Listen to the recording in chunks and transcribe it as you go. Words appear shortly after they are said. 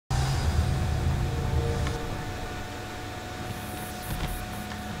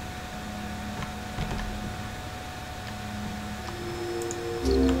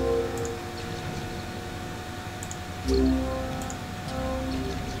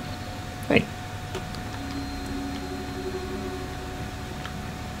Hey.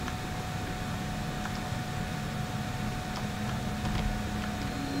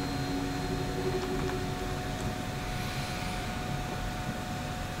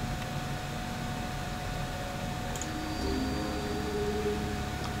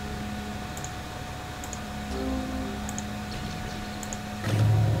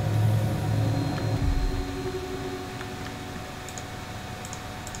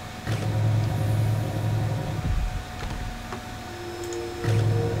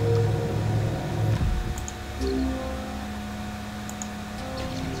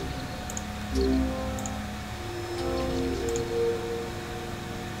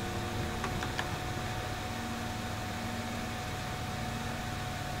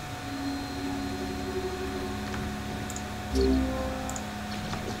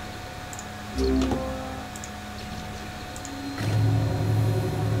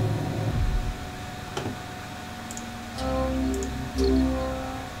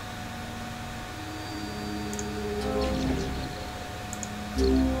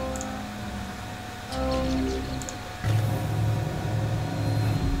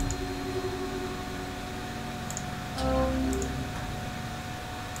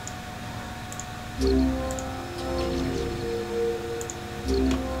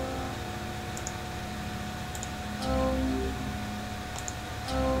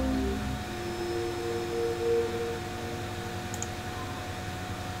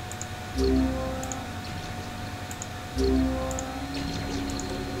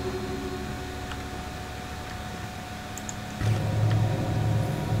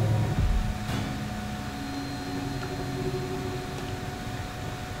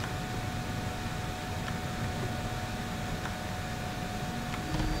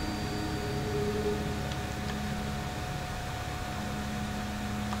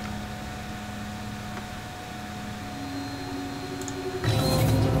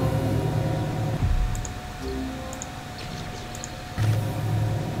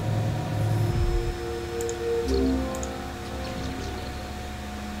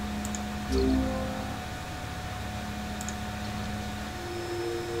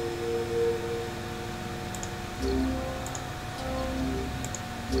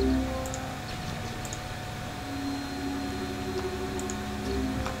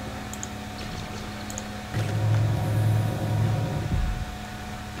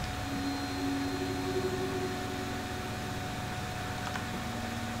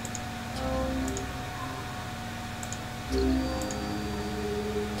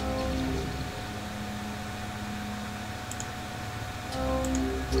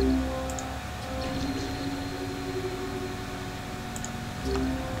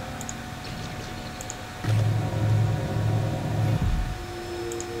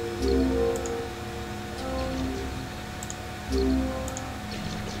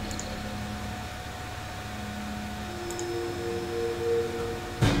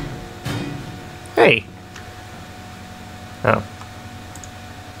 Hey. Oh.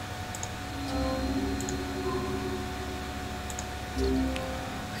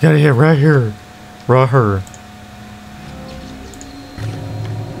 I gotta hit right here. Right here.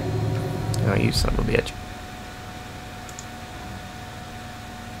 Oh, you son of a bitch.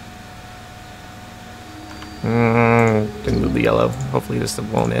 Didn't move the yellow. Hopefully this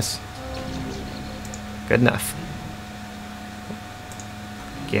won't miss. Good enough.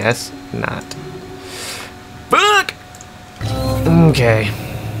 Guess not. Fuck! Okay.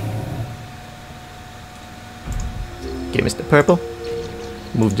 Okay, Mr. Purple.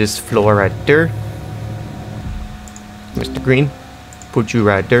 Move this floor right there. Mr. Green. Put you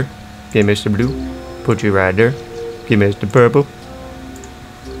right there. Okay, Mr. Blue. Put you right there. Okay, Mr. Purple.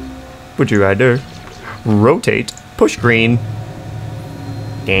 Put you right there. Rotate. Push green.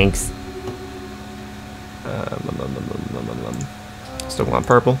 Thanks. Still want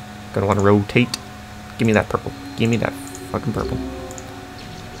purple. Gonna want to rotate. Give me that purple. Give me that fucking purple.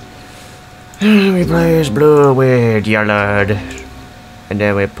 Replace blue with yellow. And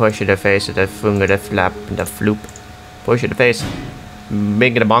then we push the face of the finger, the flap, and the floop. Push the face.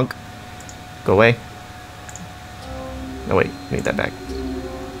 Make it a bonk. Go away. No, wait. Need that back.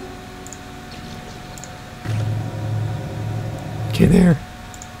 Okay, there.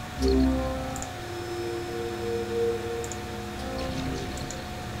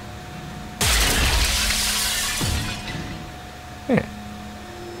 Yeah.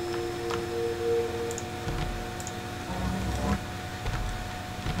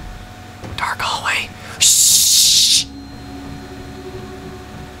 Dark hallway. Shh.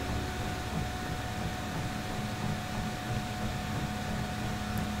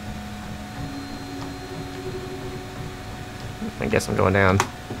 I guess I'm going down.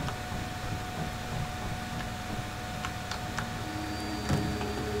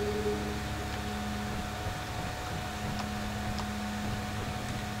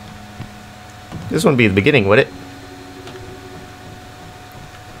 This wouldn't be the beginning, would it?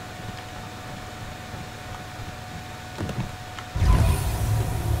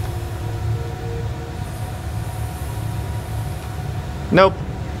 Nope.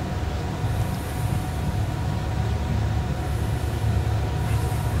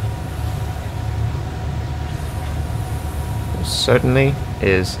 It certainly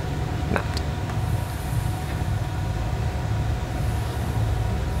is not.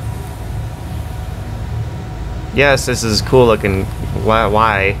 Yes, this is cool looking.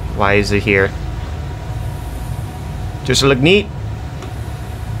 Why? Why is it here? Just look neat.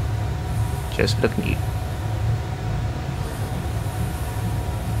 Just look neat.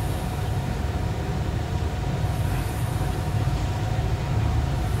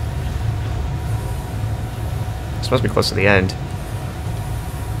 This must be close to the end.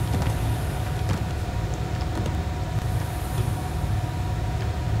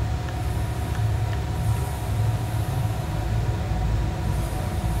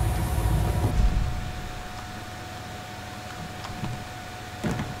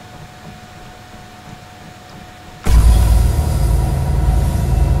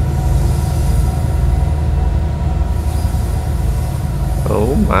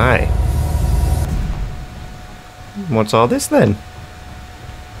 Oh my. What's all this then?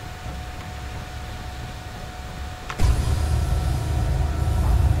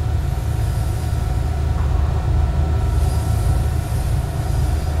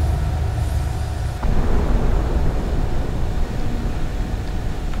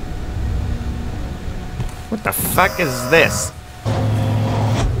 What the fuck is this?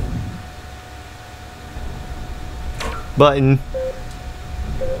 Button.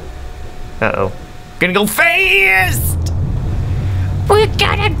 Uh-oh. Gonna go fast! We're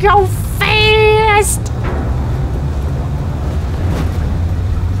gonna go fast!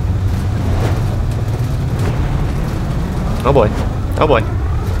 Oh boy. Oh boy.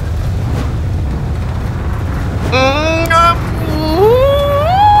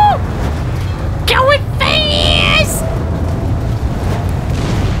 Going fast!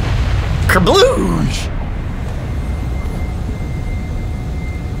 Kerbloosh!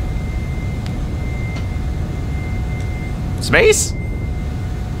 Space?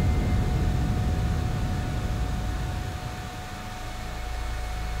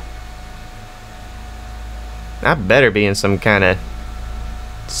 I better be in some kind of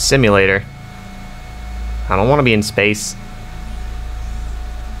simulator. I don't want to be in space.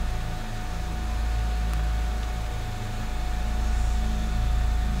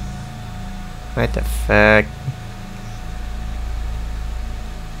 What the fuck?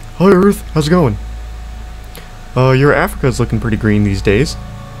 Hi Earth, how's it going? Your Africa's looking pretty green these days.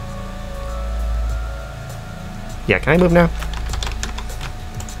 Yeah, can I move now?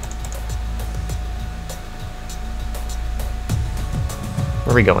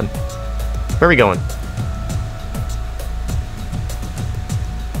 Where are we going? Where are we going?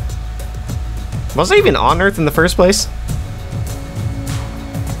 Was I even on Earth in the first place?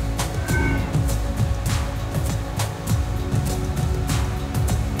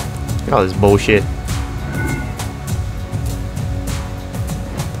 Look at all this bullshit.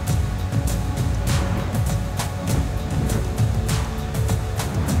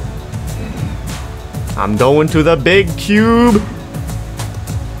 I'm going to the big cube.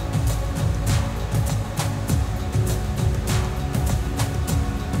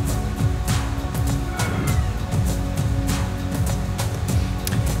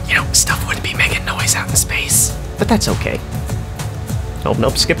 You know, stuff wouldn't be making noise out in space, but that's okay. Oh,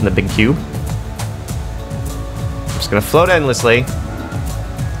 nope, skipping the big cube. I'm just gonna float endlessly.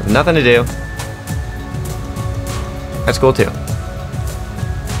 Nothing to do. That's cool too.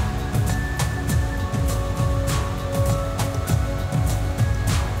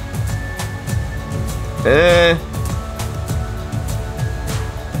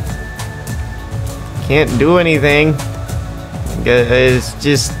 Can't do anything. It's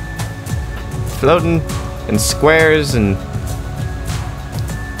just floating in squares and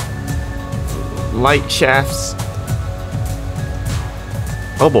light shafts.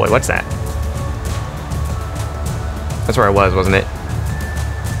 Oh boy, what's that? That's where I was, wasn't it?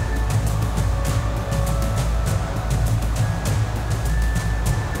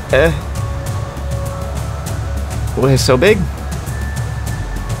 Boy, it's so big. Is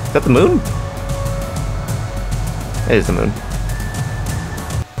that the moon? It is the moon.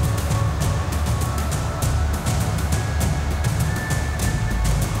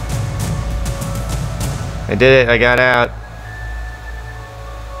 I did it. I got out.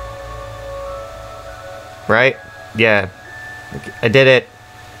 Right? Yeah. I did it.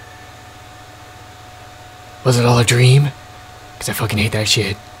 Was it all a dream? Because I fucking hate that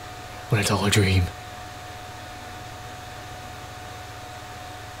shit when it's all a dream.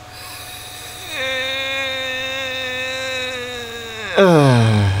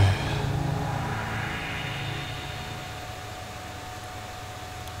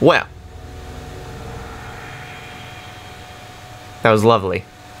 Well. That was lovely.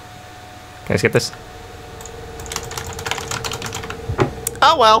 Can I skip this?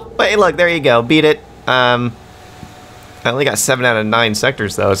 Oh well, but hey, look, there you go. Beat it. I only got 7 out of 9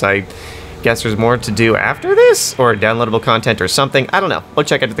 sectors though, so I guess there's more to do after this? Or downloadable content or something. I don't know. We'll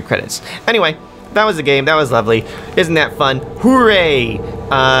check out the credits. Anyway, that was the game. That was lovely. Isn't that fun? Hooray!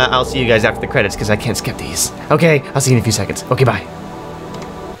 I'll see you guys after the credits because I can't skip these. Okay, I'll see you in a few seconds. Okay, bye.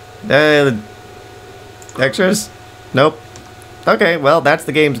 Extras? Nope. Okay, well, that's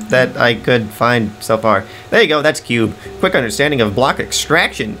the games that I could find so far. There you go, that's Cube. Quick understanding of block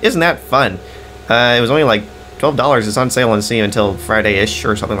extraction. Isn't that fun? It was only like $12. It's on sale on Steam until Friday-ish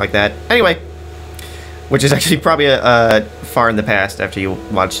or something like that. Anyway, which is actually probably far in the past after you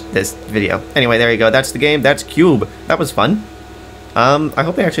watch this video. Anyway, there you go. That's the game. That's Cube. That was fun. I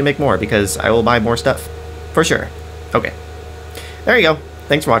hope they actually make more because I will buy more stuff. For sure. Okay. There you go.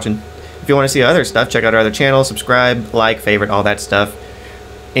 Thanks for watching. If you want to see other stuff, check out our other channels, subscribe, like, favorite, all that stuff.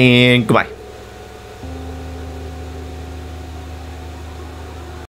 And goodbye.